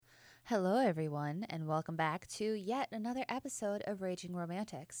Hello, everyone, and welcome back to yet another episode of Raging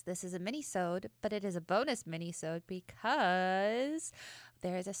Romantics. This is a mini-sode, but it is a bonus mini-sode because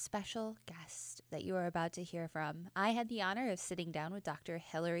there is a special guest that you are about to hear from. I had the honor of sitting down with Dr.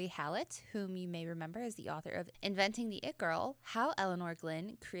 Hilary Hallett, whom you may remember as the author of Inventing the It Girl: How Eleanor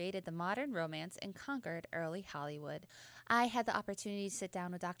Glyn Created the Modern Romance and Conquered Early Hollywood. I had the opportunity to sit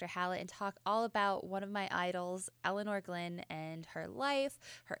down with Dr. Hallett and talk all about one of my idols, Eleanor Glyn, and her life,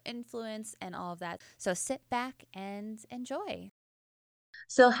 her influence, and all of that. So sit back and enjoy.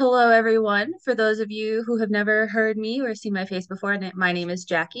 So, hello everyone. For those of you who have never heard me or seen my face before, my name is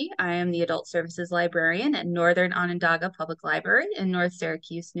Jackie. I am the Adult Services Librarian at Northern Onondaga Public Library in North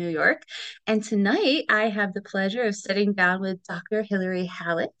Syracuse, New York. And tonight I have the pleasure of sitting down with Dr. Hilary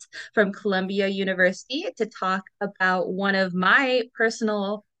Hallett from Columbia University to talk about one of my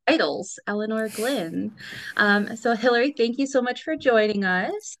personal idols, Eleanor Glyn. So, Hilary, thank you so much for joining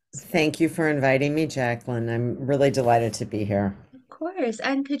us. Thank you for inviting me, Jacqueline. I'm really delighted to be here. Of course.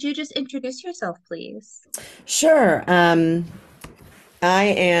 And could you just introduce yourself, please? Sure. I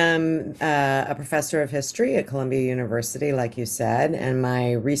am a professor of history at Columbia University, like you said, and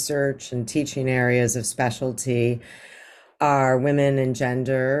my research and teaching areas of specialty are women and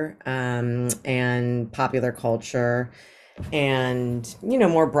gender, and popular culture. And,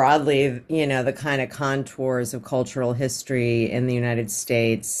 more broadly, the kind of contours of cultural history in the United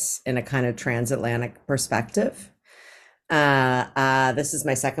States in a kind of transatlantic perspective. This is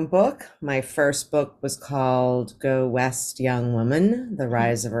my second book. My first book was called Go West, Young Woman: The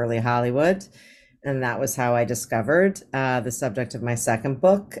Rise of Early Hollywood. And that was how I discovered the subject of my second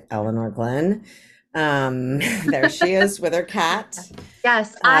book, Eleanor Glyn. There she is with her cat.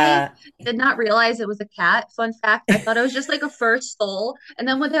 Yes, I Uh, did not realize it was a cat. Fun fact, I thought it was just like a fur stole. And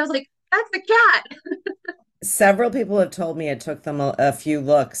then one day I was like, that's a cat. Several people have told me it took them a few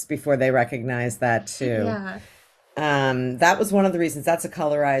looks before they recognized that too. Yeah. That was one of the reasons. That's a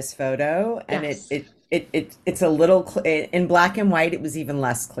colorized photo, and Yes. it's a little in black and white. It was even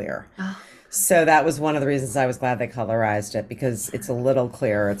less clear. Oh, So that was one of the reasons I was glad they colorized it because it's a little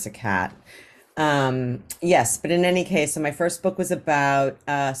clearer. It's a cat. Yes, but in any case, so my first book was about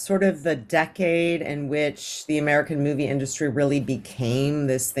sort of the decade in which the American movie industry really became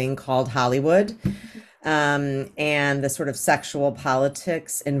this thing called Hollywood, and the sort of sexual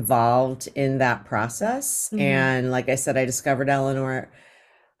politics involved in that process. mhm, And like I said, I discovered Eleanor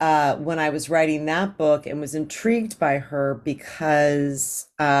when I was writing that book and was intrigued by her because,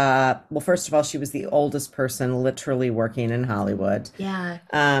 well, first of all, she was the oldest person literally working in Hollywood, yeah.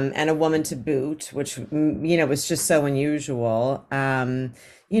 and a woman to boot, which, was just so unusual.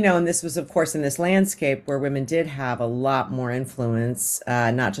 And this was, of course, in this landscape where women did have a lot more influence,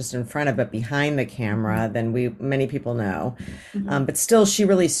 not just in front of, but behind the Mhm, camera than many people know. mhm, But still, she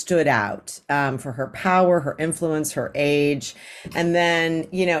really stood out for her power, her influence, her age. And then,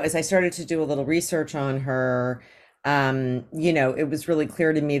 as I started to do a little research on her, it was really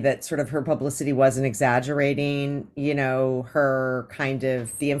clear to me that sort of her publicity wasn't exaggerating, her kind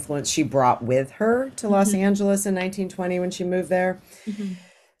of the influence she brought with her to Los mhm, Angeles in 1920 when she moved there. mhm,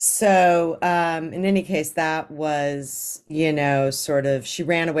 So, in any case, that was, sort of, she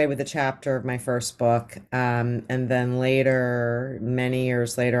ran away with a chapter of my first book. And then later, many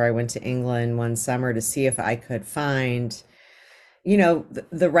years later, I went to England one summer to see if I could find,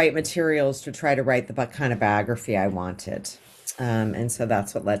 the right materials to try to write the kind of biography I wanted. And so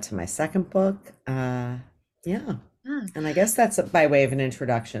that's what led to my second book. Yeah. yeah, And I guess that's by way of an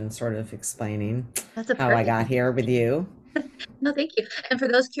introduction, sort of explaining that's a how I perfect got here with introduction. you. No, thank you. And for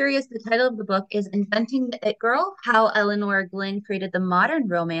those curious, the title of the book is Inventing the It Girl: How Eleanor Glyn Created the Modern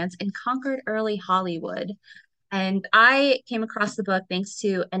Romance and Conquered Early Hollywood. And I came across the book thanks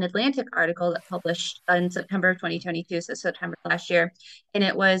to an Atlantic article that published in September of 2022, so September last year. And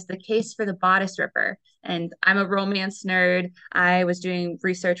it was the case for the bodice ripper. And I'm a romance nerd. I was doing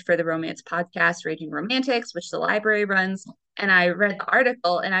research for the romance podcast, Raging Romantics, which the library runs. And I read the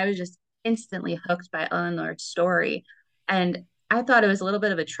article and I was just instantly hooked by Eleanor's story. And I thought it was a little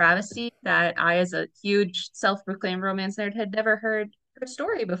bit of a travesty that I, as a huge self-proclaimed romance nerd, had never heard her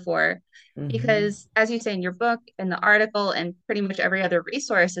story before Hmm. because as you say in your book and the article and pretty much every other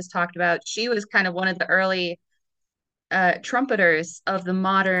resource has talked about, she was kind of one of the early trumpeters of the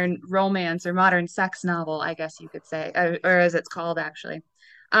modern romance or modern sex novel, I guess you could say, or as it's called actually.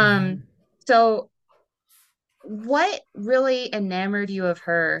 Um, so what really enamored you of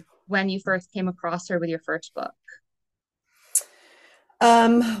her when you first came across her with your first book?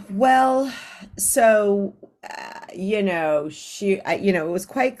 Well, so, it was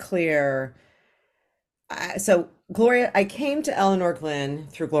quite clear. So I came to Eleanor Glynn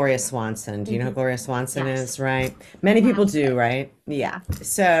through Gloria Swanson. Do you know who Mhm. Gloria Swanson is, Yes. right? Many people do, Fantastic. right? Yeah. Yeah.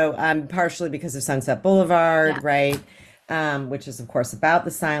 So, partially because of Sunset Yeah. Boulevard, right? Which is, of course, about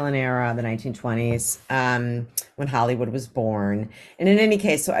the silent era, the 1920s, when Hollywood was born. And in any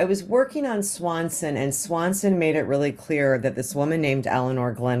case, so I was working on Swanson, and Swanson made it really clear that this woman named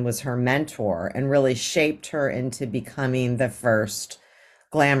Eleanor Glynn was her mentor and really shaped her into becoming the first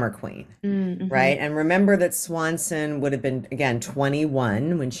glamour queen. Mm-hmm. Right. And remember that Swanson would have been, again,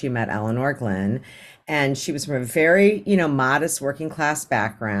 21 when she met Eleanor Glynn. And she was from a very, modest working class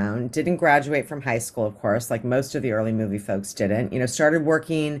background, didn't graduate from high school, of course, like most of the early movie folks didn't, started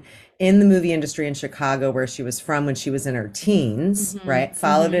working in the movie industry in Chicago, where she was from when she was in her teens, Mm-hmm. right?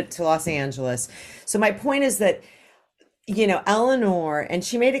 Followed Mm-hmm. it to Los Angeles. So my point is that Eleanor, and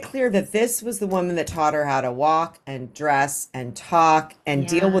she made it clear that this was the woman that taught her how to walk and dress and talk and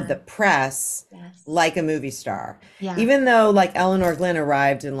deal with Yeah. the press Yes. like a movie star. Yeah. Even though, like, Eleanor Glynn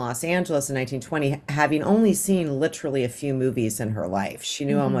arrived in Los Angeles in 1920, having only seen literally a few movies in her life, she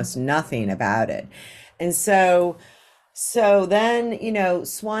knew Mm-hmm. almost nothing about it. And so then,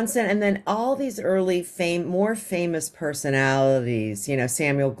 Swanson, and then all these more famous personalities,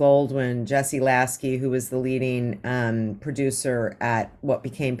 Samuel Goldwyn, Jesse Lasky, who was the leading producer at what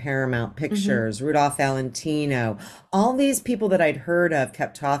became Paramount Mm-hmm. Pictures, Rudolph Valentino, all these people that I'd heard of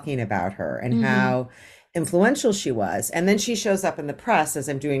kept talking about her and Mm-hmm. how influential she was. And then she shows up in the press as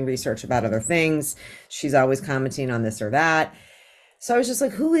I'm doing research about other things. She's always commenting on this or that. So I was just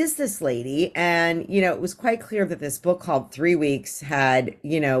like, who is this lady? And, it was quite clear that this book called 3 Weeks had,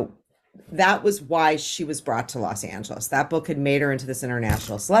 that was why she was brought to Los Angeles. That book had made her into this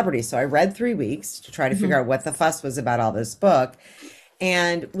international celebrity. So I read 3 Weeks to try to figure Mm-hmm. out what the fuss was about all this book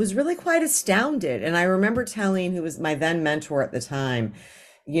and was really quite astounded. And I remember telling who was my then mentor at the time,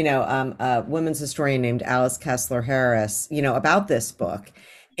 a women's historian named Alice Kessler Harris, about this book.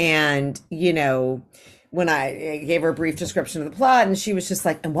 And, when I gave her a brief description of the plot, and she was just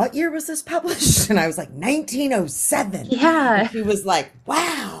like, "And what year was this published?" And I was like, 1907. And Yeah. she was like,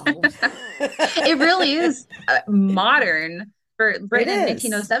 "Wow." It really is modern for It written in is.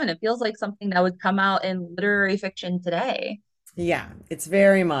 1907. It feels like something that would come out in literary fiction today. Yeah, it's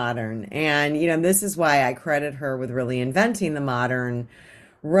very modern. And, this is why I credit her with really inventing the modern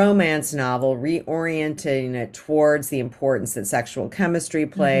romance novel, reorienting it towards the importance that sexual chemistry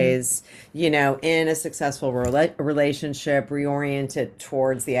Mm-hmm. plays, in a successful relationship, reorient it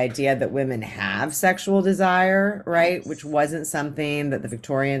towards the idea that women have sexual desire, right? Which Yes. wasn't something that the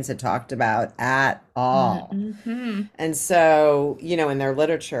Victorians had talked about at all. Mm-hmm. And so, in their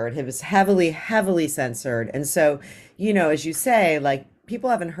literature, it was heavily, heavily censored. And so, as you say, like people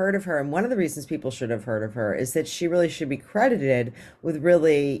haven't heard of her. And one of the reasons people should have heard of her is that she really should be credited with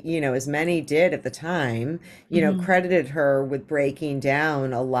really, as many did at the time, Mm-hmm. credited her with breaking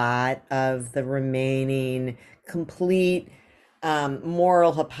down a lot of the remaining complete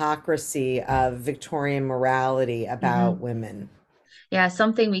moral hypocrisy of Victorian morality Mm-hmm. about women. Yeah,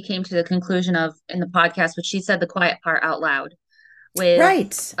 something we came to the conclusion of in the podcast, which she said the quiet part out loud with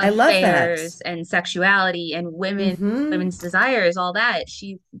Right. I love that. affairs and sexuality and Mm-hmm. women's desires, all that.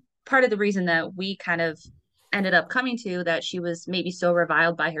 She part of the reason that we kind of ended up coming to that she was maybe so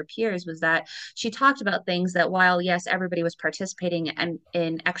reviled by her peers was that she talked about things that while yes, everybody was participating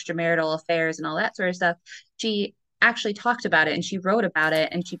in extramarital affairs and all that sort of stuff, she actually talked about it and she wrote about it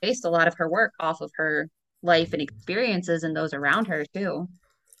and she based a lot of her work off of her life and experiences and those around her too.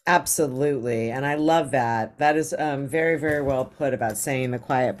 Absolutely. And I love that. That is very, very well put about saying the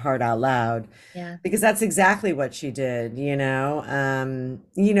quiet part out loud Yeah. because that's exactly what she did, she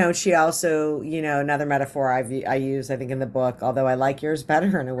also, another metaphor I use, I think in the book, although I like yours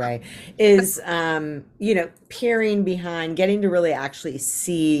better in a way, is, peering behind, getting to really actually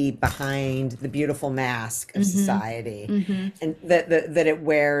see behind the beautiful mask of Mm-hmm. society Mm-hmm. and that it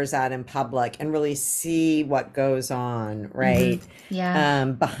wears out in public and really see what goes on, Mm-hmm. right? Yeah.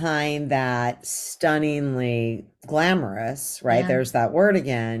 Behind that stunningly glamorous, right? Yeah. There's that word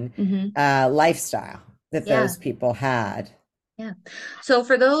again, Mm-hmm. lifestyle that Yeah. those people had. Yeah. So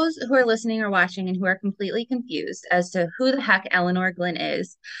for those who are listening or watching and who are completely confused as to who the heck Eleanor Glynn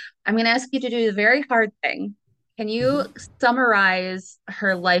is, I'm going to ask you to do the very hard thing. Can you Mhm. summarize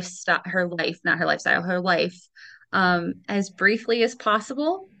her lifestyle, her life, not her lifestyle, her life, as briefly as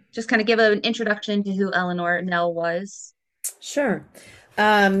possible? Just kind of give an introduction to who Eleanor Nell was. Sure.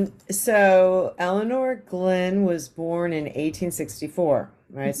 So Eleanor Glynn was born in 1864,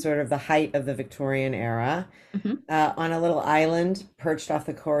 right? Mhm. Sort of the height of the Victorian era, Mhm. on a little island perched off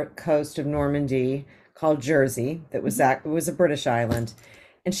the coast of Normandy called Jersey. That was Mhm. it was a British island.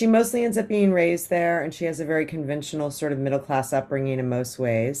 And she mostly ends up being raised there, and she has a very conventional sort of middle class upbringing in most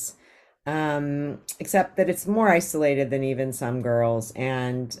ways. Except that it's more isolated than even some girls.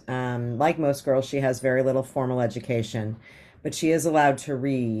 And like most girls, she has very little formal education, but she is allowed to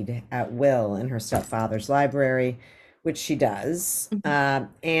read at will in her stepfather's library, which she does. Mhm.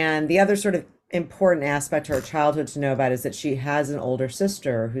 And the other sort of important aspect to her childhood to know about is that she has an older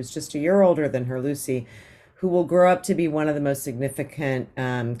sister who's just a year older than her, Lucy, who will grow up to be one of the most significant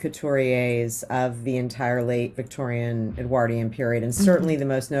couturiers of the entire late Victorian Edwardian period, and certainly Mhm. the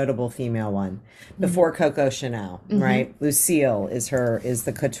most notable female one, Mhm. before Coco Chanel, Mhm. right? Lucille is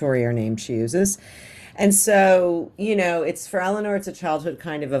the couturier name she uses. And so, it's for Eleanor, it's a childhood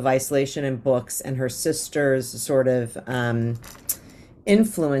kind of isolation in books, and her sister's sort of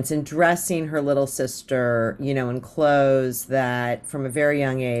influence in dressing her little sister, in clothes that from a very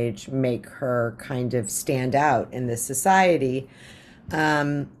young age make her kind of stand out in this society.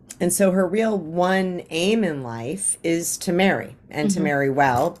 And so her real one aim in life is to marry and to Mhm. marry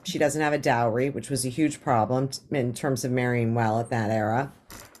well. She doesn't have a dowry, which was a huge problem in terms of marrying well at that era.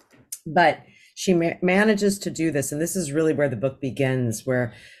 But she manages to do this. And this is really where the book begins,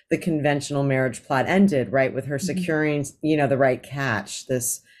 where the conventional marriage plot ended, right? With her Mhm. securing, the right catch,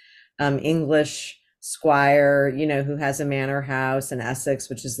 this English squire, who has a manor house in Essex,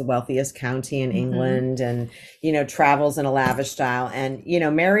 which is the wealthiest county in Mhm. England, and, travels in a lavish style and,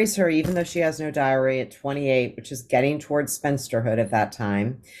 marries her, even though she has no dowry at 28, which is getting towards spinsterhood at that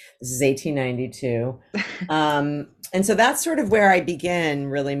time. This is 1892. And so that's sort of where I begin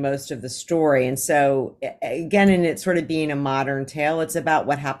really most of the story. And so again, in it sort of being a modern tale, it's about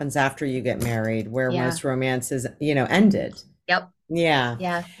what happens after you get married, where Yeah. most romances, ended. Yep. Yeah.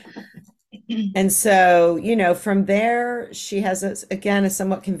 Yeah. And so, from there, she has, again, a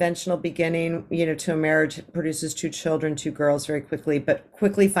somewhat conventional beginning, to a marriage, produces two children, two girls very quickly, but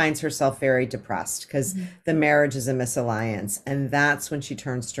quickly finds herself very depressed because Mhm. the marriage is a misalliance. And that's when she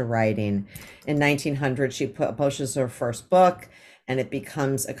turns to writing. In 1900, she publishes her first book, and it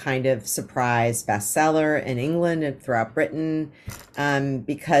becomes a kind of surprise bestseller in England and throughout Britain,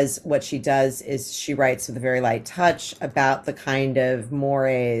 because what she does is she writes with a very light touch about the kind of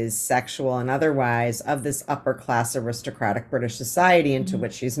mores, sexual and otherwise, of this upper class aristocratic British society into Mhm.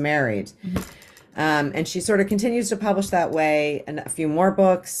 which she's married. Mhm. And she sort of continues to publish that way, and a few more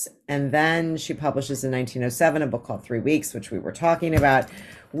books. And then she publishes in 1907 a book called 3 Weeks, which we were talking about,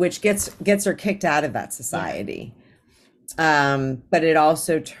 which gets her kicked out of that Yeah. society. But it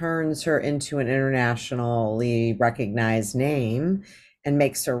also turns her into an internationally recognized name and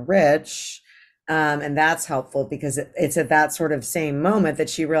makes her rich. And that's helpful because it's at that sort of same moment that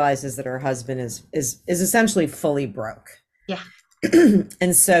she realizes that her husband is essentially fully broke. Yeah.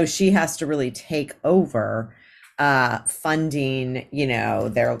 And so she has to really take over funding,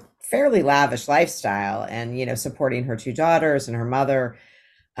 their fairly lavish lifestyle and, supporting her two daughters and her mother.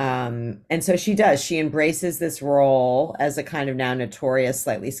 And so she does. She embraces this role as a kind of now notorious,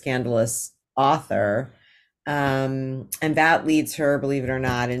 slightly scandalous author. And that leads her, believe it or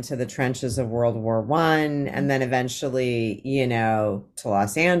not, into the trenches of World War One, and then eventually, to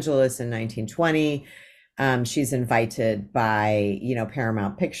Los Angeles in 1920. She's invited by,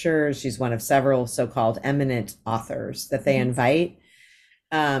 Paramount Pictures. She's one of several so-called eminent authors that they Mhm. invite.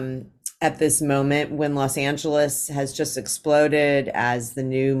 Um, at this moment when Los Angeles has just exploded as the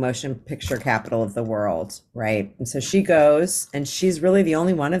new motion picture capital of the world, right? And so she goes, and she's really the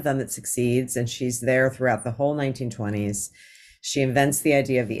only one of them that succeeds, and she's there throughout the whole 1920s. She invents the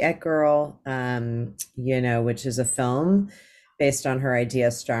idea of the It Girl, which is a film based on her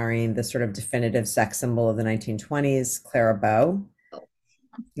idea starring the sort of definitive sex symbol of the 1920s, Clara Bow. Oh.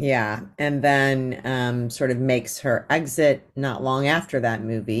 Yeah, and then sort of makes her exit not long after that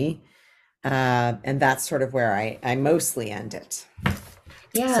movie. And that's sort of where I mostly end it. So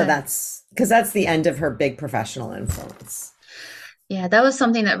Yeah. that's because that's the end of her big professional influence. Yeah, that was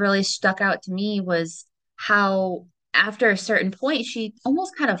something that really stuck out to me was how after a certain point she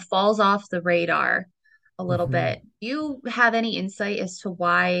almost kind of falls off the radar a little Mhm. bit. Do you have any insight as to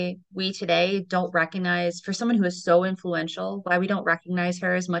why we today don't recognize, for someone who is so influential, why we don't recognize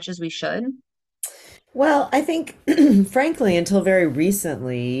her as much as we should? Well, I think, frankly, until very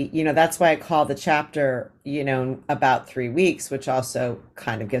recently, that's why I call the chapter, about 3 weeks, which also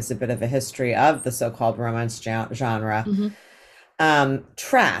kind of gives a bit of a history of the so-called romance genre. Hmm.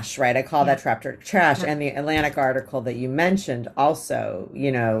 Trash, right? I call Yeah. that chapter trash. Yeah. And the Atlantic article that you mentioned also,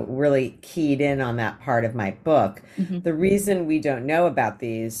 really keyed in on that part of my book. Hmm. The reason we don't know about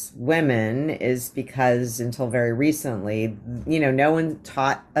these women is because until very recently, no one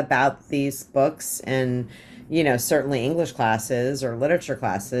taught about these books in, certainly English classes or literature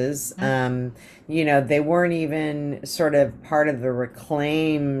classes. Yeah. They weren't even sort of part of the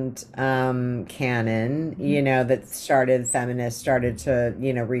reclaimed canon, Mhm. that feminists started to,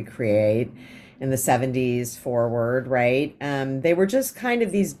 recreate in the 70s forward, right? They were just kind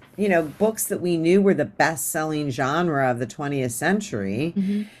of these, books that we knew were the best-selling genre of the 20th century,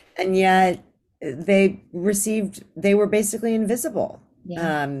 Mhm. and yet they were basically invisible,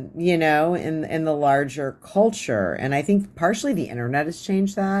 Yeah. in the larger culture. And I think partially the internet has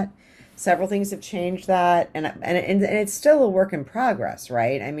changed that. Several things have changed that, and it's still a work in progress,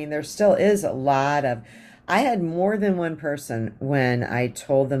 right? I mean, there still is a lot of. I had more than one person when I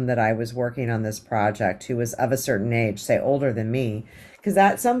told them that I was working on this project who was of a certain age, say older than me, because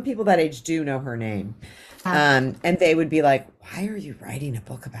that some people that age do know her name. Yeah. And they would be like, "Why are you writing a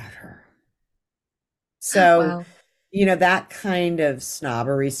book about her?" So, Wow. that kind of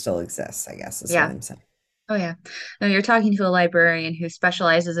snobbery still exists, I guess is what Yeah. I'm saying. Oh yeah. No, you're talking to a librarian who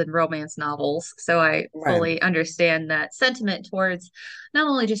specializes in romance novels, so I Right. fully understand that sentiment towards not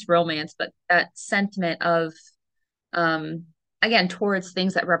only just romance, but that sentiment of um again towards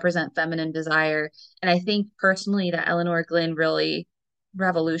things that represent feminine desire. And I think personally that Eleanor Glyn really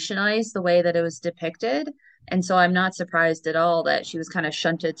revolutionized the way that it was depicted. And so I'm not surprised at all that she was kind of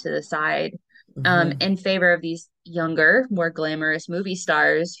shunted to the side Hmm. in favor of these younger, more glamorous movie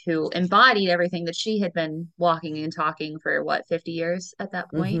stars who embodied everything that she had been walking and talking for what, 50 years at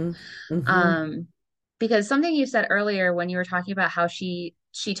that point. Hmm. Hmm. Um, because something you said earlier when you were talking about how she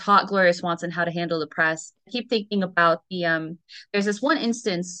taught Gloria Swanson how to handle the press. I keep thinking about there's this one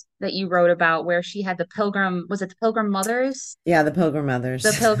instance that you wrote about where she had the Pilgrim, was it the Pilgrim Mothers? Yeah, the Pilgrim The Mothers.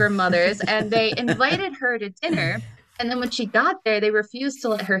 Pilgrim Mothers, and they invited her to dinner. And then when she got there, they refused to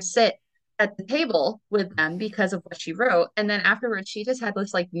let her sit at the table with them because of what she wrote. And then afterwards, she just had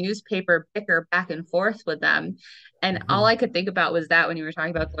this like newspaper bicker back and forth with them. And all Mhm. I could think about was that when you were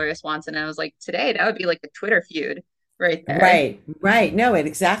talking about Gloria Swanson, I was like, today that would be like a Twitter feud right there. Right, right. No,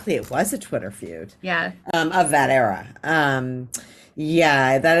 it was a Twitter feud Yeah. of that era.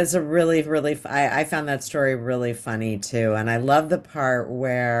 Yeah, that is a really, really, I found that story really funny too. And I love the part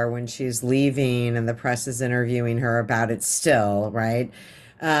where when she's leaving and the press is interviewing her about it still, right?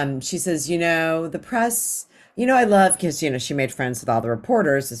 She says, the press, I love because, she made friends with all the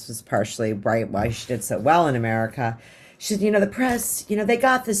reporters. This was partially right why she did so well in America. She said, the press, they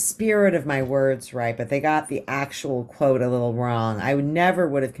got the spirit of my words right, but they got the actual quote a little wrong. I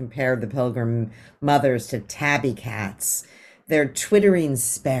would have compared the Pilgrim Mothers to tabby cats. They're twittering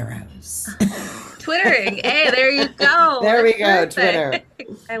sparrows. Twittering. Hey, there you go. There That's we go, perfect. Twitter.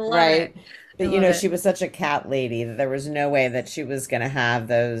 I love it. Right. I But love it. she was such a cat lady that there was no way that she was going to have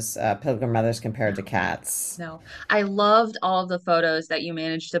those Pilgrim Mothers compared to cats. No, I loved all of the photos that you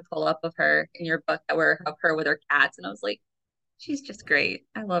managed to pull up of her in your book that were of her with her cats. And I was like, she's just great.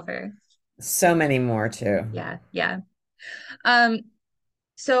 I love her. So many more too. Yeah, yeah. Um,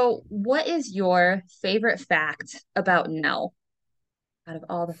 so what is your favorite fact about Nell out of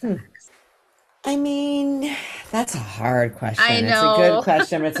all the Hmm. facts? I mean, that's a hard I question. It's a good know.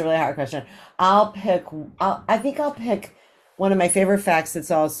 question, but it's a really hard question. I think I'll pick one of my favorite facts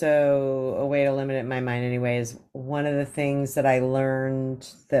that's also a way to limit it in my mind anyway, is one of the things that I learned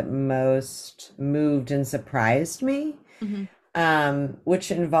that most moved and surprised me, Mhm,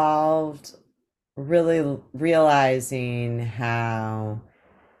 which involved really realizing how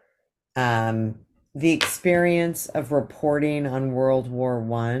um, the experience of reporting on World War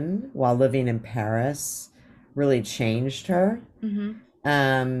One while living in Paris really changed her. mhm,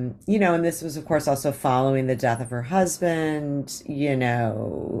 And this was, of course, also following the death of her husband,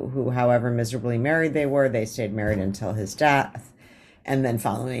 who, however miserably married they were, they stayed married until his death. And then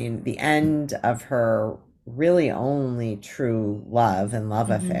following the end of her really only true love and love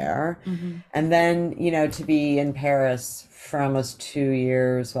mhm, affair. mhm, And then, to be in Paris for almost 2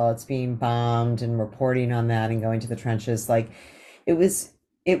 years while it's being bombed and reporting on that and going to the trenches, like it was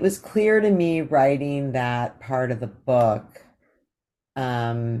it was clear to me writing that part of the book,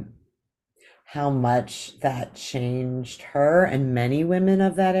 um, how much that changed her and many women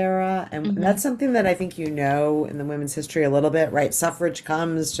of that era. And mhm, that's something that I think in the women's history a little bit, right? Suffrage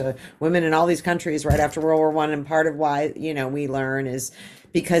comes to women in all these countries right after World War One, and part of why, we learn is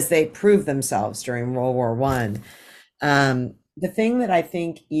because they proved themselves during World War One. The thing that I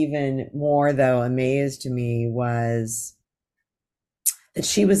think even more though amazed me was that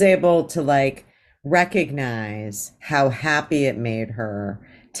she was able to like recognize how happy it made her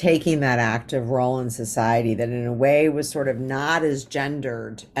taking that active role in society that in a way was sort of not as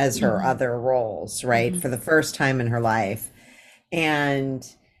gendered as her mhm, other roles, right? mhm, For the first time in her life. And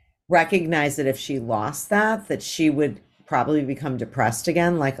recognized that if she lost that, that she would probably become depressed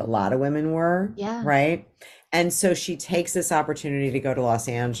again, like a lot of women were, Yeah. right? And so she takes this opportunity to go to Los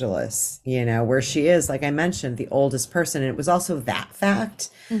Angeles, you know, where she is, like I mentioned, the oldest person. And it was also that fact.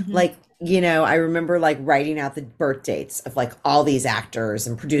 Hmm. Like, you know, I remember like writing out the birth dates of like all these actors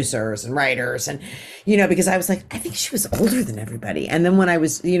and producers and writers. And, you know, because I was like, I think she was older than everybody. And then when I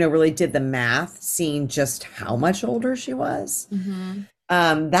was, you know, really did the math, seeing just how much older she was, Hmm.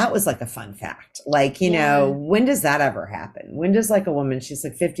 that was like a fun fact. Like, you know, Yeah. when does that ever happen? When does like a woman, she's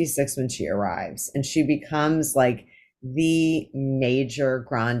like 56 when she arrives and she becomes like the major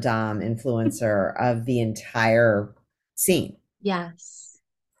grand dame influencer of the entire scene. Yes.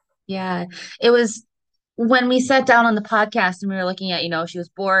 Yeah. It was when we sat down on the podcast and we were looking at, she was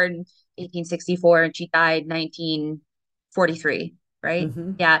born 1864 and she died 1943, right?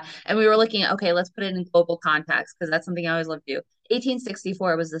 Hmm. Yeah. And we were looking at, okay, let's put it in global context because that's something I always love to do.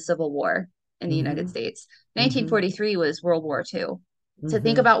 1864 was the Civil War in the United Hmm. States. Hmm. 1943 was World War II. To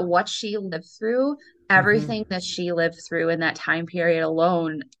think Hmm. about what she lived through, Hmm. everything that she lived through in that time period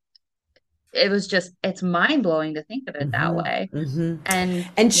alone, it's mind blowing to think of it that Hmm. way. Hmm. And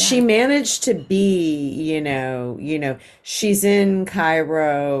And yeah, she managed to be, she's in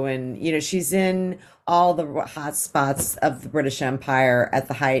Cairo and, you know, she's in all the hot spots of the British Empire at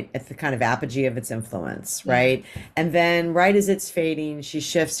the height, at the kind of apogee of its influence, yeah, right? And then right as it's fading, she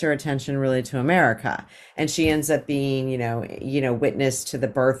shifts her attention really to America. And she ends up being, witness to the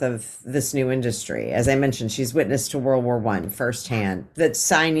birth of this new industry. As I mentioned, she's witness to World War One firsthand, the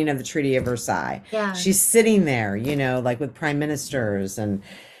signing of the Treaty of Versailles. yeah. She's sitting there, like with prime ministers and,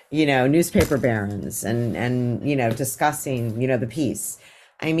 newspaper barons and, discussing, the peace.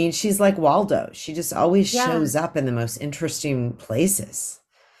 I mean, she's like Waldo. She just always Yeah, shows up in the most interesting places.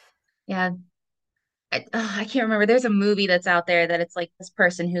 yeah. I can't remember. There's a movie that's out there that it's like this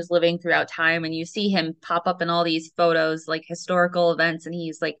person who's living throughout time, and you see him pop up in all these photos, like historical events, and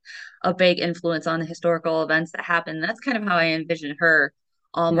he's like a big influence on the historical events that happen. That's kind of how I envision her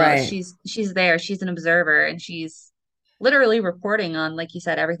almost. Right. She's there, she's an observer, and she's literally reporting on, like you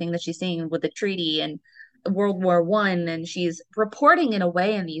said, everything that she's seeing with the treaty and World War I, and she's reporting in a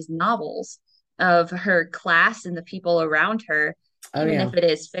way in these novels of her class and the people around her Oh, even yeah. if it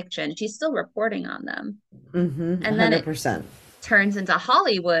is fiction, she's still reporting on them. Mm-hmm. And then it 100%. turns into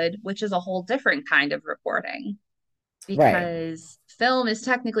Hollywood, which is a whole different kind of reporting Right. because film is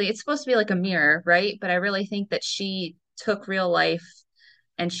technically, it's supposed to be like a mirror, right? But I really think that she took real life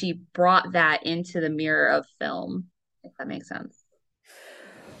and she brought that into the mirror of film, if that makes sense.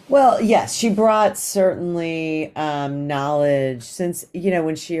 Well, yes, she brought certainly knowledge since,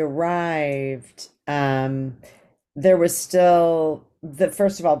 when she arrived, there was still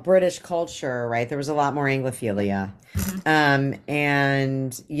first of all, British culture, right? There was a lot more Anglophilia. Hmm.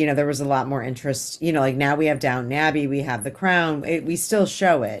 And, there was a lot more interest, like now we have Downton Abbey, we have The Crown, we still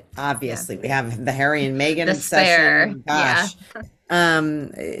show it, Yeah. obviously. We have the Harry and Meghan The Spare. obsession, Yeah.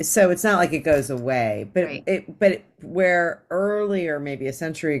 gosh. So it's not like it goes away, but Right. where earlier, maybe a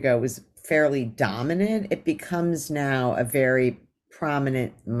century ago, was fairly dominant, it becomes now a very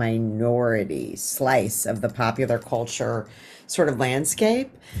prominent minority slice of the popular culture sort of landscape.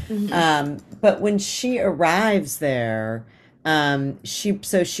 Hmm. But when she arrives there, she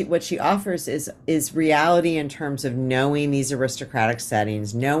what she offers is reality in terms of knowing these aristocratic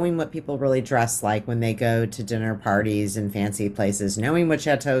settings, knowing what people really dress like when they go to dinner parties and fancy places, knowing what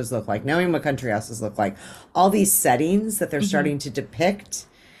chateaus look like, knowing what country houses look like, all these settings that they're Hmm. starting to depict,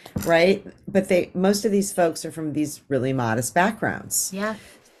 right? But most of these folks are from these really modest backgrounds. Yeah.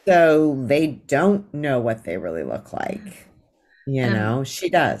 So they don't know what they really look like. And She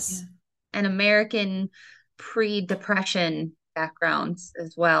yeah. does. And American pre-depression backgrounds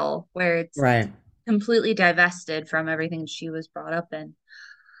as well, where it's Right. completely divested from everything she was brought up in.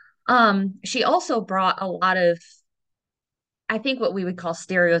 She also brought a lot of, I think, what we would call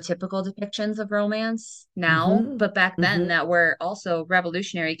stereotypical depictions of romance now, Hmm. but back then Hmm. that were also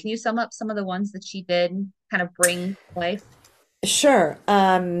revolutionary. Can you sum up some of the ones that she did kind of bring to life? Sure.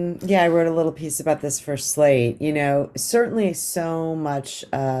 Yeah, I wrote a little piece about this for Slate. Certainly so much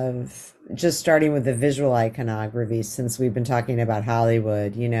of just starting with the visual iconography, since we've been talking about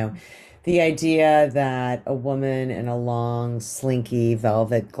Hollywood, the idea that a woman in a long, slinky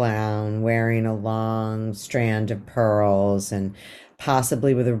velvet gown, wearing a long strand of pearls, and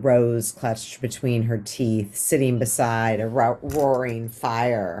possibly with a rose clutched between her teeth, sitting beside a roaring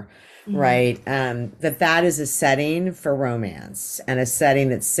fire, Hmm. right? That is a setting for romance and a setting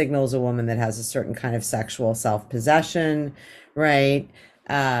that signals a woman that has a certain kind of sexual self-possession, right?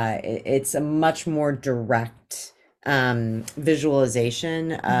 It's a much more direct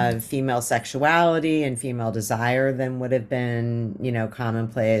visualization Mhm. of female sexuality and female desire than would have been,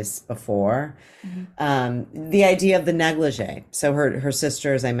 commonplace before. Mhm. The idea of the negligee. So her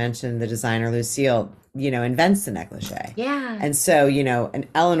sister, as I mentioned, the designer Lucille, invents the negligee. Yeah. And so, and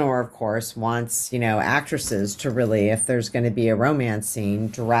Eleanor, of course, wants, actresses to really, if there's going to be a romance scene,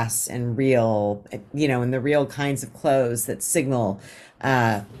 dress in real, in the real kinds of clothes that signal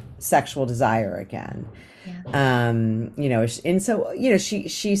uh, sexual desire again. Yeah. And so,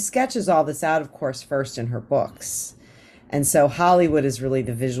 she sketches all this out, of course, first in her books. And so Hollywood is really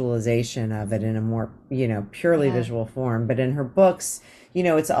the visualization of it in a more, purely Yeah. visual form. But in her books,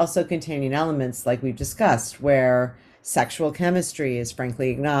 it's also containing elements like we've discussed, where sexual chemistry is frankly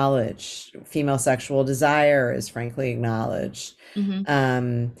acknowledged, female sexual desire is frankly acknowledged. Mhm.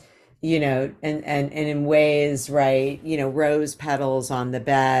 Um, and in ways, right, rose petals on the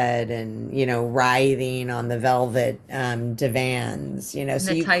bed and, writhing on the velvet divans, And so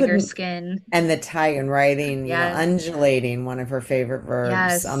the you tiger couldn't, skin. and the tiger and writing, Yes. undulating, one of her favorite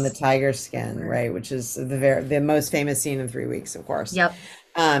verbs on the Yes. tiger skin, Word. right, which is the most famous scene in 3 Weeks, of course. Yep.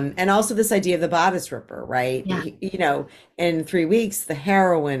 And also this idea of the bodice ripper, right? Yeah. In 3 Weeks, the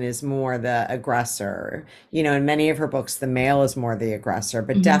heroine is more the aggressor. In many of her books, the male is more the aggressor,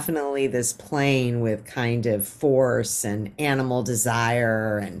 but Mhm. definitely this playing with kind of force and animal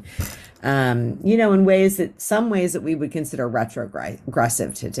desire and in some ways that we would consider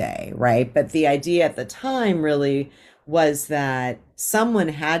retrogressive today, right? But the idea at the time really was that someone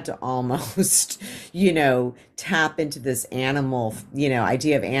had to almost, tap into this animal,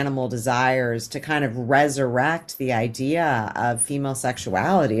 idea of animal desires to kind of resurrect the idea of female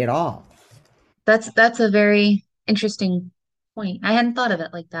sexuality at all. That's a very interesting point. I hadn't thought of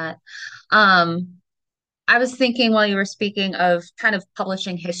it like that. Um, I was thinking while you were speaking of kind of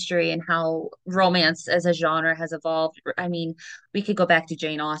publishing history and how romance as a genre has evolved. I mean, we could go back to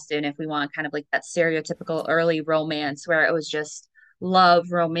Jane Austen if we want, kind of like that stereotypical early romance where it was just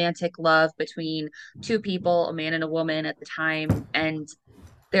love, romantic love between two people, a man and a woman at the time, and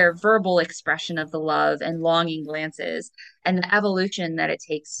their verbal expression of the love and longing glances and the evolution that it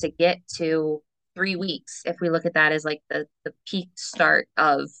takes to get to 3 weeks. If we look at that as like the peak start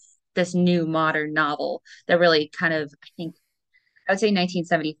of this new modern novel that really kind of, I think, I would say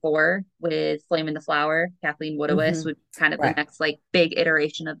 1974 with Flame in the Flower, Kathleen Woodiwiss Hmm. would kind of the Right. next like big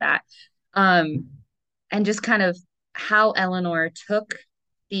iteration of that. Um, and just kind of how Eleanor took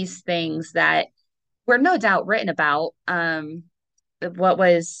these things that were no doubt written about. What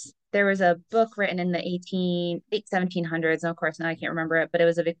was there was a book written in the late 1700s, and of course now I can't remember it, but it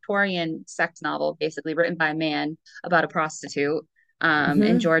was a Victorian sex novel, basically written by a man about a prostitute in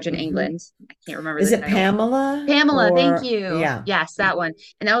Hmm. Georgian Hmm. England. I can't remember Is the it title. Pamela Pamela, thank or you. yeah? Yes, that one.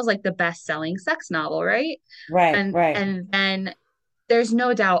 And that was like the best-selling sex novel, right? Right, And right. and then there's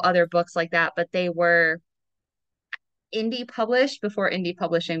no doubt other books like that, but they were indie published before indie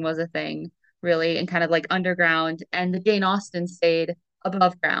publishing was a thing, really, and kind of like underground. And the Jane Austen stayed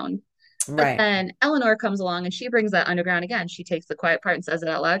above ground. But Right. then Eleanor comes along and she brings that underground again. She takes the quiet part and says it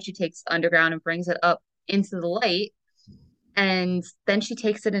out loud. She takes the underground and brings it up into the light. And then she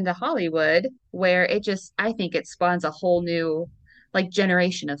takes it into Hollywood, where it just, I think it spawns a whole new like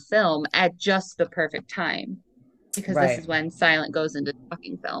generation of film at just the perfect time. Because this Right. is when silent goes into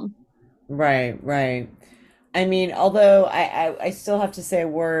talking film. Right, right. I mean, although I still have to say a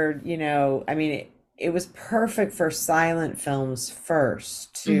word, I mean, it was perfect for silent films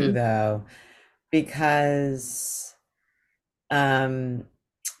first, too, Hmm. though, because um,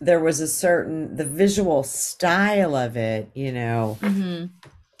 there was the visual style of it, Hmm.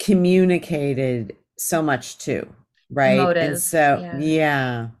 communicated so much too, right? And Motive. so, Yeah.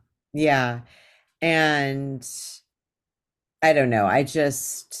 yeah, yeah. And I don't know.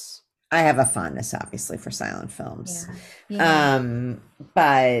 I have a fondness, obviously, for silent films. Yeah. Yeah. Um,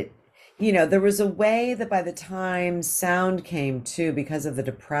 but there was a way that by the time sound came too, because of the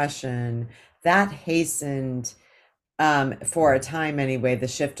Depression, that hastened, for a time anyway, the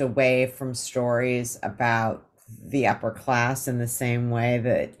shift away from stories about the upper class in the same way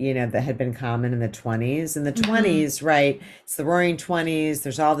that, that had been common in the 20s. In the Hmm. 20s, right? It's the roaring 20s.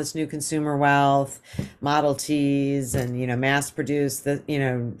 There's all this new consumer wealth, Model Ts, and, mass produced the,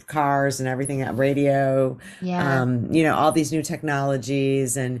 cars and everything, radio, Yeah. all these new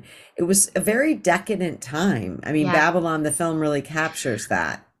technologies. And it was a very decadent time. I mean, Yeah. Babylon, the film really captures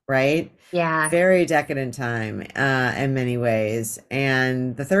that, right? Yeah. Very decadent time in many ways.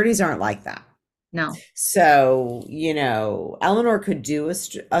 And the 30s aren't like that. No, So, Eleanor could do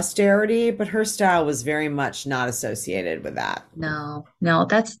austerity, but her style was very much not associated with that. no, no.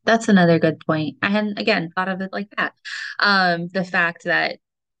 That's another good point. I hadn't again thought of it like that. The fact that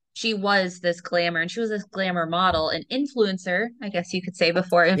she was this glamour and she was this glamour model and influencer, I guess you could say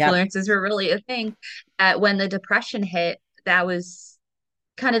before Yep. influencers were really a thing, that when the depression hit, that was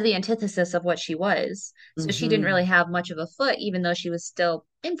kind of the antithesis of what she was. So she didn't Hmm. really have much of a foot, even though she was still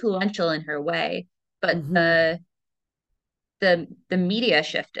influential in her way. But Hmm. the media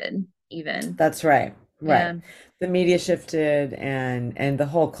shifted even. That's right. Yeah. Right. The media shifted and the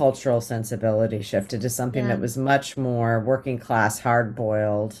whole cultural sensibility shifted to something Yeah. that was much more working class, hard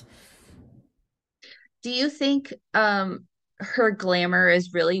boiled. Do you think her glamour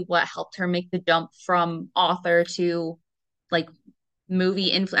is really what helped her make the jump from author to like I'm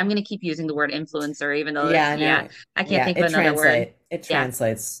going to keep using the word influencer even though Yeah, yeah, no, I can't yeah, think of another word. it Yeah.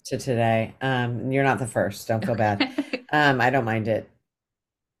 translates to today. You're not the first. Don't feel bad. Okay. I don't mind it.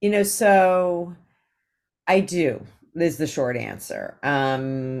 So I do, is the short answer.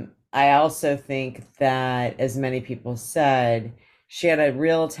 I also think that, as many people said, she had a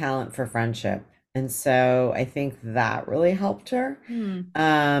real talent for friendship. And so I think that really helped her, Hmm.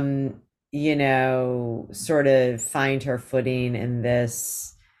 sort of find her footing in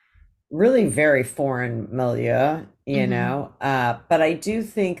this really very foreign milieu, Hmm. But I do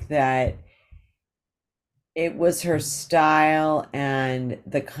think that it was her style and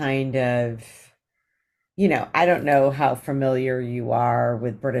the kind of, I don't know how familiar you are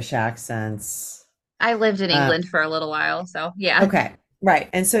with British accents. I lived in Uh, England for a little while, so yeah. okay, right.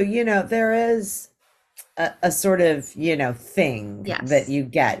 And so, there is a sort of, thing that Yes. you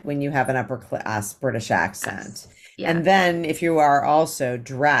get when you have an upper class British accent. Yes. Yeah. And then if you are also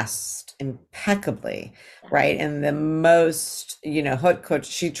dressed impeccably, right? And the most, haute couture,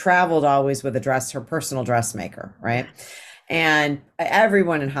 she traveled always with her personal dressmaker, right? Yes. And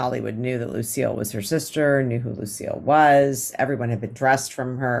everyone in Hollywood knew that Lucille was her sister, knew who Lucille was. Everyone had been dressed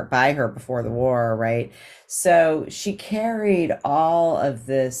by her before the war, right? So she carried all of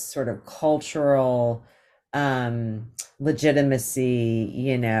this sort of cultural legitimacy,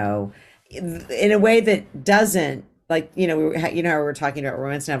 in a way that doesn't, like, how we were talking about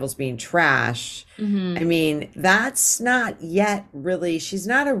romance novels being trash. I Hmm. mean, that's not yet really, she's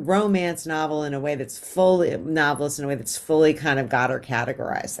not a romance novel in a way that's fully novelist in a way that's fully kind of got her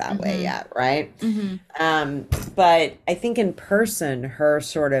categorized that way Hmm. yet, right? Hmm. Um, but I think in person, her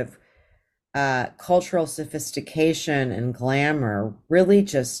sort of cultural sophistication and glamour really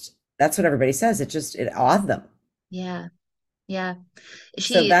just, that's what everybody says. It awed them. Yeah. Yeah. So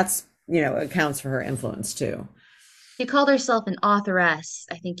She that's, accounts for her influence too. she called herself an authoress,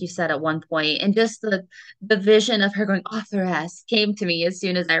 I think you said at one point. And just the vision of her going authoress came to me as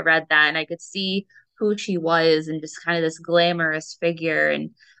soon as I read that. And I could see who she was and just kind of this glamorous figure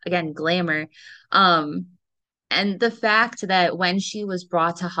and again, glamour. Um, and the fact that when she was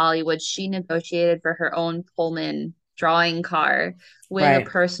brought to Hollywood, she negotiated for her own Pullman drawing car with a Right.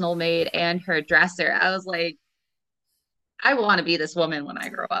 personal maid and her dresser. I was like, I want to be this woman when I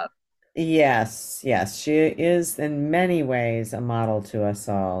grow up. Yes, yes, she is in many ways a model to us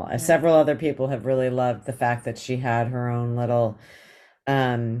all. Yeah. Several other people have really loved the fact that she had her own little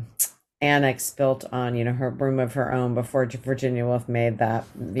um, annex built on, her room of her own before Virginia Woolf made that,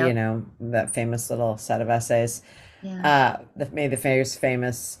 Yep. that famous little set of essays Yeah. that made the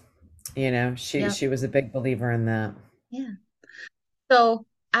famous. Yep. She was a big believer in that. Yeah. So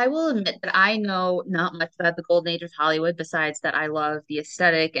I will admit that I know not much about the golden age of Hollywood besides that I love the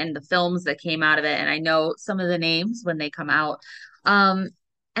aesthetic and the films that came out of it, and I know some of the names when they come out. Um,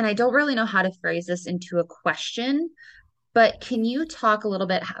 and I don't really know how to phrase this into a question, but can you talk a little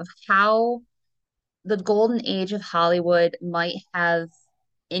bit of how the golden age of Hollywood might have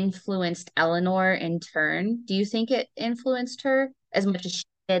influenced Eleanor in turn? Do you think it influenced her as much as she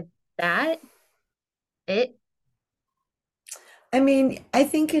did that? It? I mean, I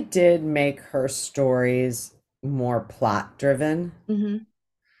think it did make her stories more plot driven,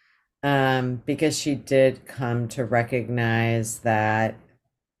 Mm-hmm. because she did come to recognize that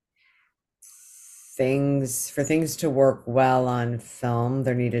for things to work well on film,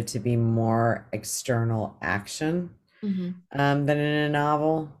 there needed to be more external action, Mm-hmm. than in a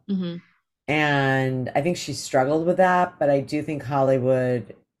novel. Mm-hmm. And I think she struggled with that, but I do think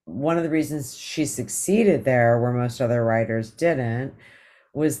Hollywood, one of the reasons she succeeded there where most other writers didn't,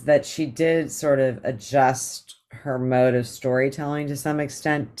 was that she did sort of adjust her mode of storytelling to some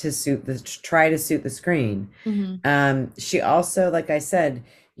extent to try to suit the screen. Mm-hmm. She also, like I said,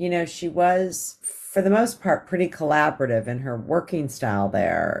 she was for the most part, pretty collaborative in her working style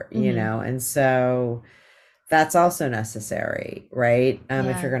there, Hmm. and so that's also necessary, right? If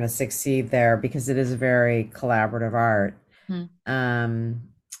Yeah. you're going to succeed there, because it is a very collaborative art. Hmm. Um,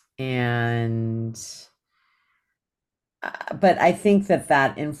 and but I think that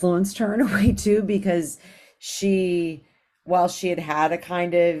that influenced her in a way too, because she, while she had had a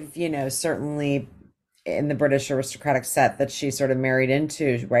kind of, certainly in the British aristocratic set that she sort of married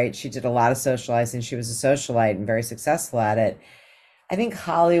into, right? She did a lot of socializing. She was a socialite and very successful at it. I think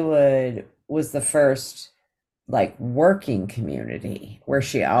Hollywood was the first like working community where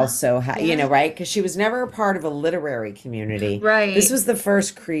she Ah, also had, yeah. right? Because she was never a part of a literary community. This Right. was the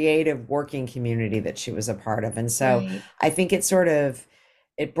first creative working community that she was a part of. And so Right. I think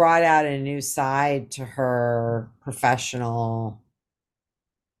it brought out a new side to her professional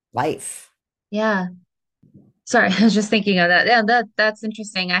life. Yeah. Sorry, I was just thinking of that. Yeah, that's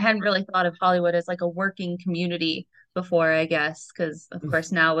interesting. I hadn't really thought of Hollywood as like a working community before, I guess, because of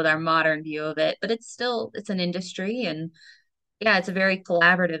course now with our modern view of it, but it's an industry, and yeah, it's a very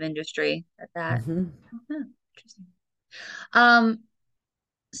collaborative industry at that. Mhm. Huh, interesting. Um,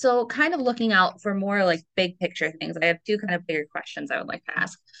 so kind of looking out for more like big picture things, I have two kind of bigger questions I would like to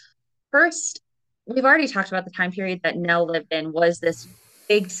ask. First, we've already talked about the time period that Nell lived in was this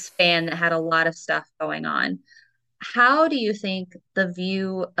big span that had a lot of stuff going on. How do you think the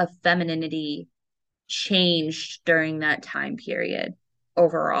view of femininity changed during that time period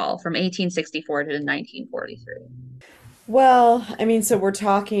overall, from 1864 to 1943? Well, I mean, so we're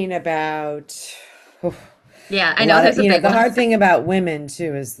talking about oh, Yeah, a I know lot of, there's a big the one. hard thing about women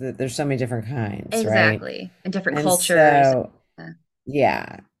too is that there's so many different kinds, right? Exactly. And different And cultures. so, Yeah,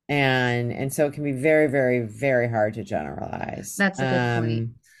 yeah. And so it can be very, very, very hard to generalize. that's a good point.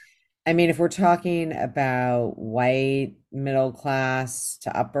 I mean, if we're talking about white, middle class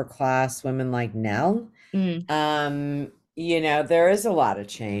to upper class women like Nell, Mm, there is a lot of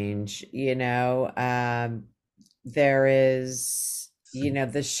change, there is,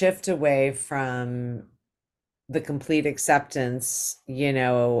 the shift away from the complete acceptance, and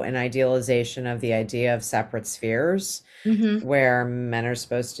idealization of the idea of separate spheres hmm. where men are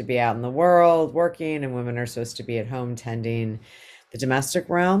supposed to be out in the world working and women are supposed to be at home tending the domestic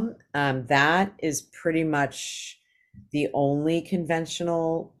realm. That is pretty much the only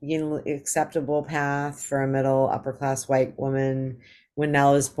conventional, acceptable path for a middle upper class white woman. When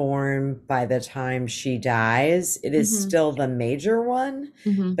Nell is born, by the time she dies, it is Hmm. still the major one,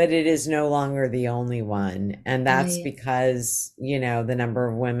 Hmm. but it is no longer the only one. And that's Right. because, the number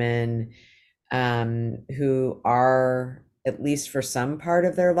of women who are, at least for some part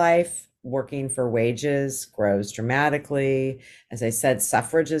of their life, working for wages grows dramatically. As I said,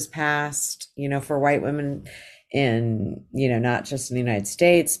 suffrage is passed, for white women in, not just in the United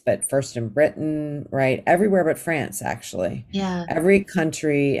States, but first in Britain, right? Everywhere but France, actually. Yeah. Every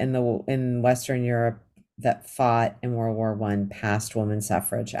country in Western Europe that fought in World War One passed women's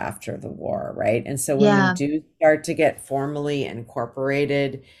suffrage after the war, right? And so women Yeah. do start to get formally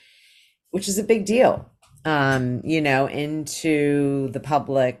incorporated, which is a big deal, into the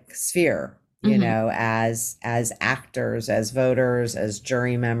public sphere, Hmm. as actors, as voters, as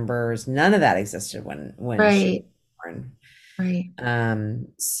jury members. None of that existed when she was Right. born. Right.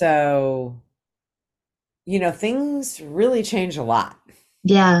 So, things really change a lot.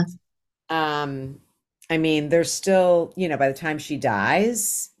 Yeah. Um, I mean, there's still, by the time she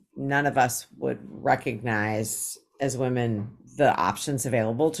dies, none of us would recognize as women the options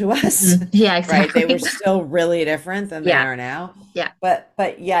available to us, Mhm. Yeah, right? They were exactly. still really different than they Yeah. are now, Yeah.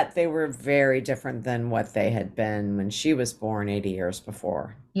 but yet they were very different than what they had been when she was born 80 years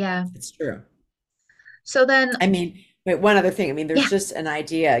before. Yeah. It's true. So then, I mean, wait, one other thing. I mean, there's yeah. just an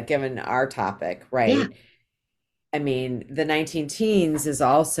idea given our topic, Yeah. right? I mean, the 19 teens is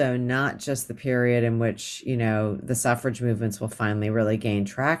also not just the period in which, the suffrage movements will finally really gain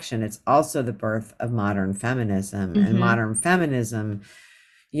traction. It's also the birth of modern feminism. And Hmm. modern feminism,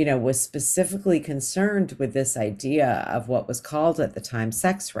 was specifically concerned with this idea of what was called at the time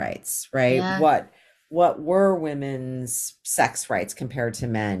sex rights, right? Yeah. What were women's sex rights compared to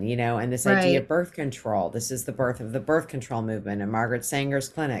men, and this idea Right. of birth control. This is the birth of the birth control movement, and Margaret Sanger's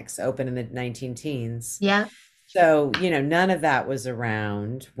clinics open in the 19 teens. Yeah. So, none of that was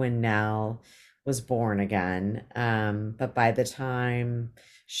around when Nell was born again. But by the time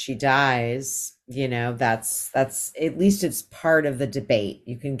she dies, that's at least it's part of the debate.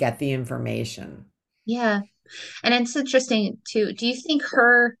 You can get the information. Yeah. And it's interesting too. Do you think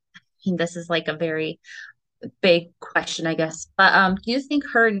her, I mean, this is like a very big question, I guess, but do you think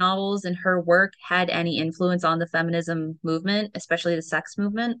her novels and her work had any influence on the feminism movement, especially the sex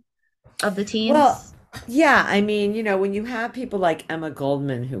movement? of the Well, teens. yeah, I mean, when you have people like Emma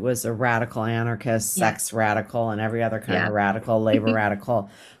Goldman, who was a radical anarchist, Yeah. sex radical, and every other kind Yeah. of radical, labor radical,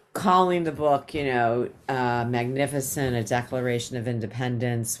 calling the book, magnificent, a declaration of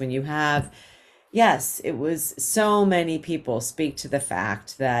independence, when you have, yes, it was so many people speak to the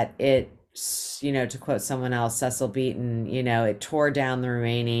fact that to quote someone else, Cecil Beaton, it tore down the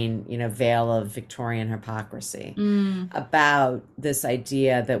remaining, veil of Victorian hypocrisy Mm, about this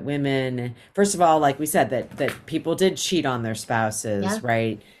idea that women, first of all, like we said, that people did cheat on their yeah. spouses,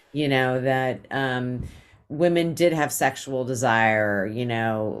 right? That women did have sexual desire,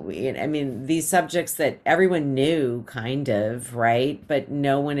 I mean, these subjects that everyone knew kind of, right? But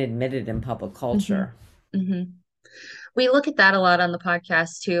no one admitted in public hmm culture. hmm We look at that a lot on the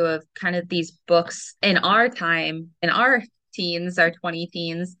podcast too, of kind of these books in our time, in our teens, our 20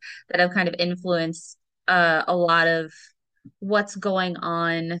 teens, that have kind of influenced a lot of what's going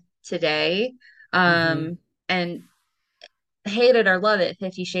on today. Hmm. And hate it or love it,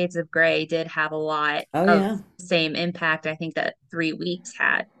 50 Shades of Grey did have a lot Oh of yeah. the same impact I think that 3 weeks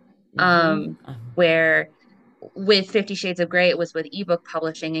had. Hmm. Where with 50 Shades of Grey, it was with ebook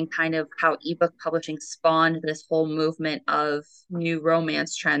publishing and kind of how ebook publishing spawned this whole movement of new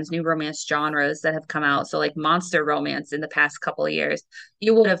romance trends, new romance genres that have come out. So, like monster romance in the past couple of years,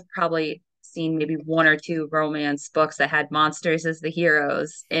 you would have probably seen maybe one or two romance books that had monsters as the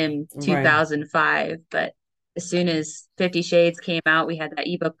heroes in Right. 2005. But as soon as 50 Shades came out, we had that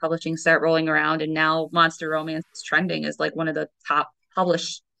ebook publishing start rolling around, and now monster romance is trending as like one of the top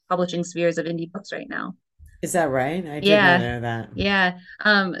publishing spheres of indie books right now. Is that right? I did not Yeah. know that. Yeah.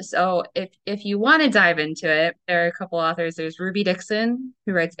 So if you want to dive into it, there are a couple authors. There's Ruby Dixon,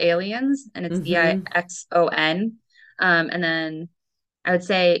 who writes Aliens, and it's Hmm. Dixon. And then I would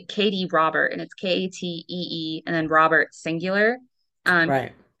say Katie Robert, and it's Katee, and then Robert singular. Um,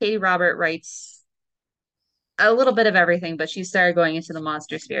 Right. Katie Robert writes a little bit of everything, but she started going into the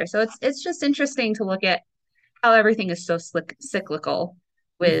monster sphere. So it's just interesting to look at how everything is so cyclical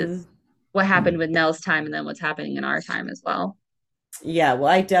with Hmm. what happened with Nell's time and then what's happening in our time as well. Yeah,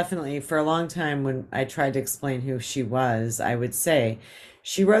 well, I definitely, for a long time, when I tried to explain who she was, I would say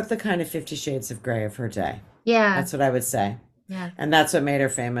she wrote the kind of 50 Shades of Grey of her day. Yeah. That's what I would say. Yeah. And that's what made her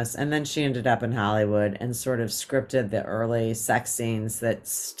famous. And then she ended up in Hollywood and sort of scripted the early sex scenes that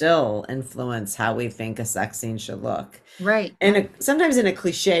still influence how we think a sex scene should look. Right. And sometimes in a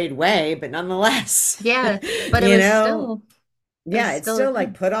cliched way, but nonetheless, Yeah. But you know, it was yeah, it's still a still like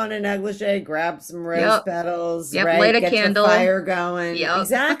thing. put on a negligee, grab some rose Yep. petals, Yep. Light right? a Get the candle. fire going. Yep.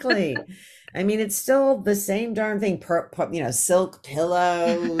 Exactly. I mean, it's still the same darn thing. Silk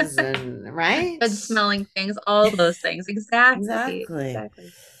pillows and right? Good smelling things, all those things. Exactly. Exactly.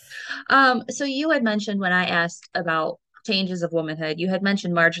 Exactly. So you had mentioned when I asked about changes of womanhood, you had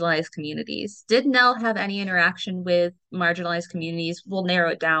mentioned marginalized communities. Did Nell have any interaction with marginalized communities? We'll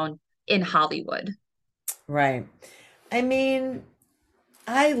narrow it down in Hollywood. Right. I mean,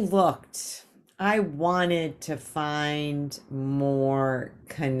 I looked, I wanted to find more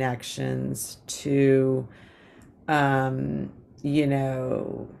connections to,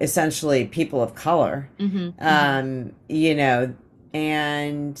 essentially people of color, Hmm um, you know,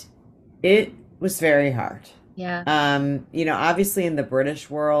 and it was very hard. Yeah. Obviously in the British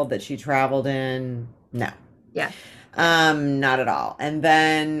world that she traveled in, no. Yeah. Not at all. And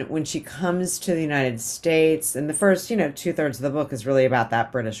then when she comes to the United States, and the first, two-thirds of the book is really about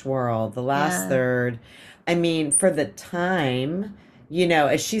that British world. The last Yeah. third, I mean, for the time,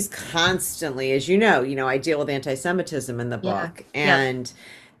 as she's constantly, as I deal with anti-Semitism in the Yeah. book Yep. and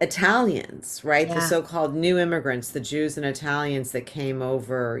Italians, right? The Yeah. so-called new immigrants, the Jews and Italians that came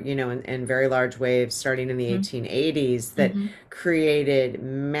over, in very large waves starting in the hmm 1880s that hmm created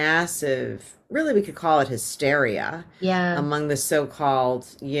massive, really we could call it hysteria Yeah. among the so-called,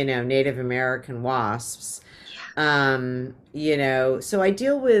 Native American WASPs. So I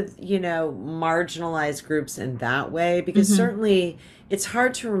deal with, marginalized groups in that way because hmm certainly it's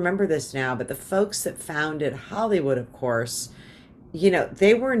hard to remember this now, but the folks that founded Hollywood, of course,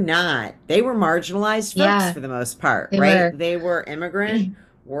 they were marginalized folks Yeah. for the most part, They right? were. They were immigrant,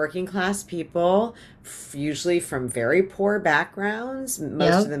 working class people, usually from very poor backgrounds.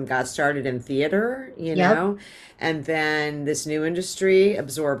 Most of Yep. them got started in theater, Yep. and then this new industry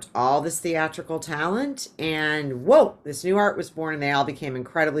absorbed all this theatrical talent, and whoa, this new art was born, and they all became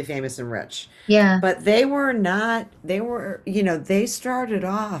incredibly famous and rich. Yeah. But they were not, they started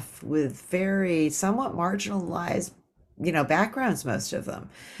off with very somewhat marginalized backgrounds, most of them.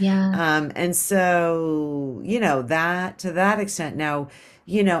 Yeah. And so, that to that extent, now,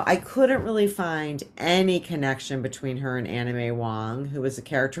 I couldn't really find any connection between her and Anna May Wong, who was a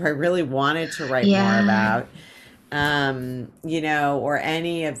character I really wanted to write more Yeah. about. Or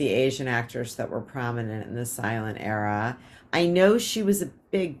any of the Asian actors that were prominent in the silent era. I know she was a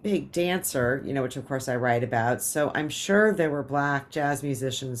big, big dancer, which of course I write about. So I'm sure there were black jazz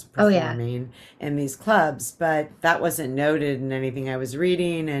musicians Oh yeah. performing in these clubs, but that wasn't noted in anything I was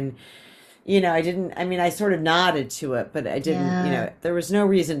reading. And, I didn't, I mean, I sort of nodded to it, but I didn't, Yeah. there was no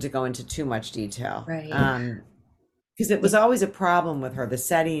reason to go into too much detail. Right. Because it Yeah. was always a problem with her. The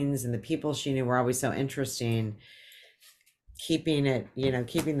settings and the people she knew were always so interesting. Keeping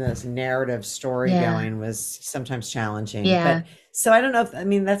this narrative story Yeah. going was sometimes challenging. Yeah. But so I don't know if, I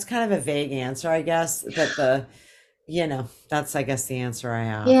mean, that's kind of a vague answer, I guess, but that's, I guess, the answer I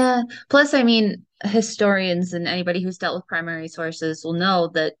have. Yeah. Plus, I mean, historians and anybody who's dealt with primary sources will know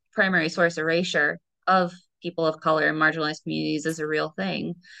that primary source erasure of people of color and marginalized communities is a real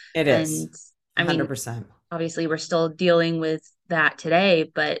thing. It is And I mean, 100%. obviously we're still dealing with that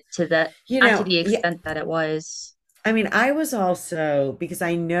today, but not to the Yeah, extent that it was. I mean, I was also, because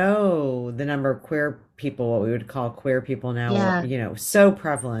I know the number of queer people, what we would call queer people now, were, Yeah. so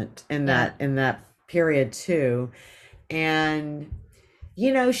prevalent in Yeah. that period too. And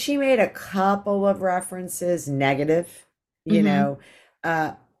she made a couple of references, negative, you Mm-hmm. know,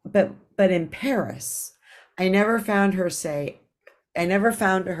 uh, but in Paris, I never found her say, I never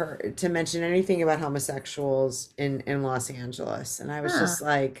found her to mention anything about homosexuals in Los Angeles, and I was Huh. just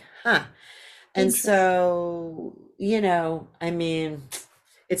like, huh. And Interesting. so, I mean,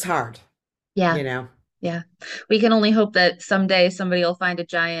 it's hard, Yeah. you know. Yeah. We can only hope that someday somebody will find a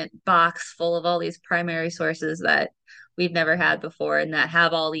giant box full of all these primary sources that we've never had before and that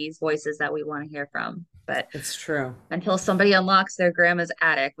have all these voices that we want to hear from. But It's true. until somebody unlocks their grandma's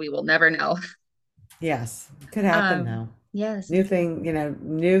attic, we will never know. Yes, it could happen though. Yes, it could.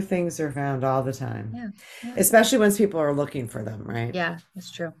 New things are found all the time, Yeah. Yeah. especially once people are looking for them, right? Yeah,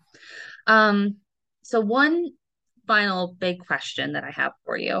 that's true. Um, so one final big question that I have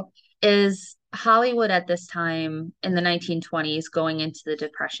for you is Hollywood at this time in the 1920s going into the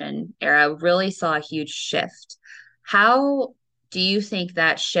Depression era really saw a huge shift. How do you think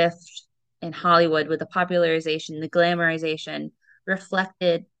that shift in Hollywood with the popularization, the glamorization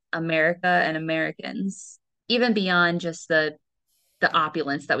reflected America and Americans, even beyond just the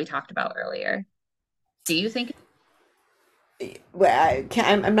opulence that we talked about earlier? Do you think? Well,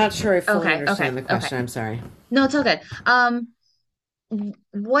 I'm not sure I fully Okay, okay, understand the okay. question. I'm sorry. No, it's all good.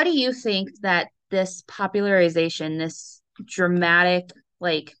 What do you think that this popularization, this dramatic,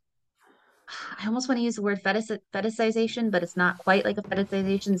 like, I almost want to use the word fetishization, but it's not quite like a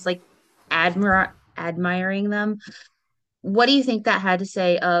fetishization. It's like admiring them. What do you think that had to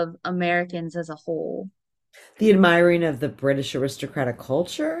say of Americans as a whole, The admiring of the British aristocratic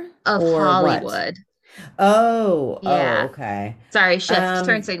culture of or what? Hollywood? Oh, Yeah. okay. Sorry, shift,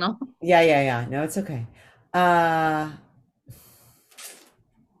 turn Um, signal. yeah, yeah, yeah. No, it's okay. Uh,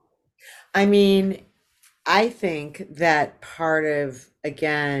 I mean, I think that part of,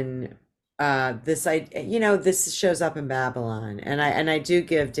 again, this shows up in Babylon, and I do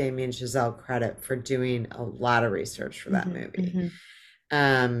give Damien Chazelle credit for doing a lot of research for that Hmm. movie. Hmm.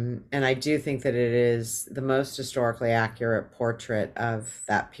 And I do think that it is the most historically accurate portrait of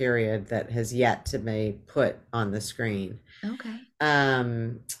that period that has yet to be put on the screen. Okay.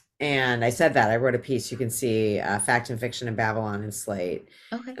 Um, and I said that I wrote a piece, you can see, Fact and Fiction in Babylon in Slate.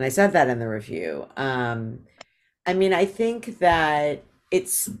 Okay. And I said that in the review. I mean, I think that it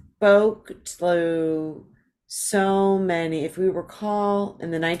spoke to so many, if we recall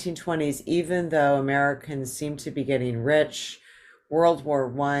in the 1920s, even though Americans seem to be getting rich, World War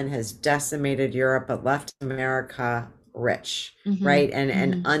One has decimated Europe but left America rich, Hmm. right?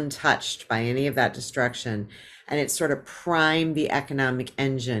 And Hmm. untouched by any of that destruction. And it sort of primed the economic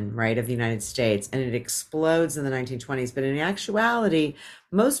engine, right, of the United States. And it explodes in the 1920s. But in actuality,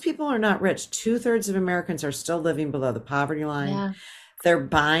 most people are not rich. Two-thirds of Americans are still living below the poverty line. Yeah. They're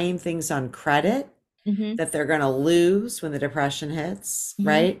buying things on credit Hmm. that they're going to lose when the depression hits, Hmm.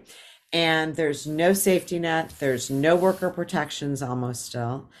 right? And there's no safety net, there's no worker protections almost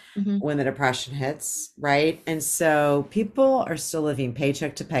still Hmm. when the depression hits, right? And so people are still living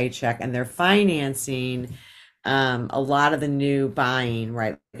paycheck to paycheck and they're financing a lot of the new buying,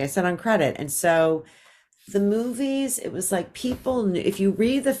 right? Like I said, on credit. And so the movies, it was like people knew, if you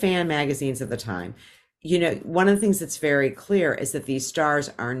read the fan magazines of the time, one of the things that's very clear is that these stars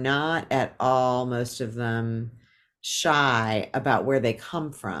are not at all, most of them, shy about where they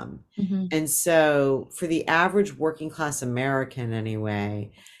come from. Hmm. And so for the average working class American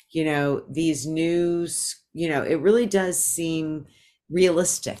anyway, these news, it really does seem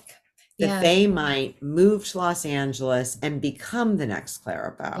realistic, that Yeah. they might move to Los Angeles and become the next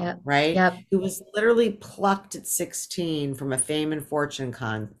Clara Bow, Yep. right? Yep. Who was literally plucked at 16 from a fame and fortune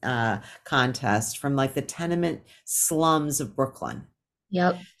contest from like the tenement slums of Brooklyn.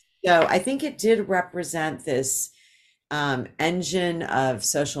 Yep. So I think it did represent this engine of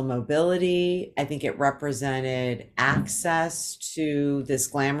social mobility. I think it represented access to this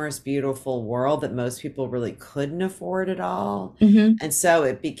glamorous, beautiful world that most people really couldn't afford at all. Mm-hmm. And so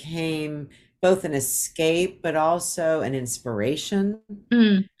it became both an escape, but also an inspiration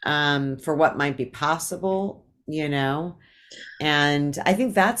for what might be possible, you know? And I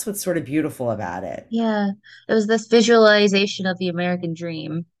think that's what's sort of beautiful about it. Yeah. It was this visualization of the American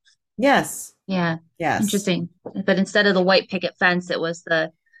dream. Yes. Yeah. Yes. Interesting. But instead of the white picket fence, it was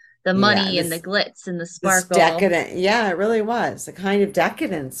the Yeah, money and the this glitz and the this sparkle. decadent, yeah, it really was a kind of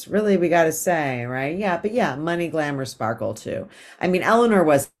decadence, really, we got to say, right? Yeah, but yeah, money, glamour, sparkle too. I mean, Eleanor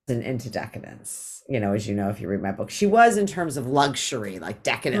wasn't into decadence, as you know, if you read my book. She was in terms of luxury, like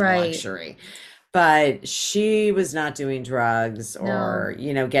decadent Right. luxury, but she was not doing drugs No. or,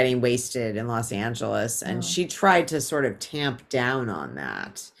 getting wasted in Los Angeles. And No. she tried to sort of tamp down on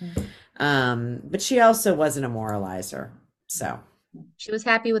that. Mm. But she also wasn't a moralizer. So She was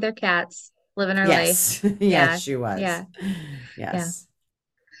happy with her cats, living her life. yes, Yeah. yes, she was. Yeah. Yeah. Yes.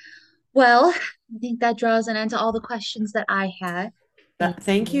 Well, I think that draws an end to all the questions that I had.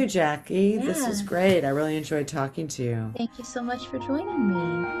 Thank you, Jackie. This was Yeah. great. I really enjoyed talking to you. Thank you so much for joining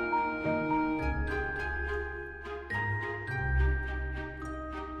me.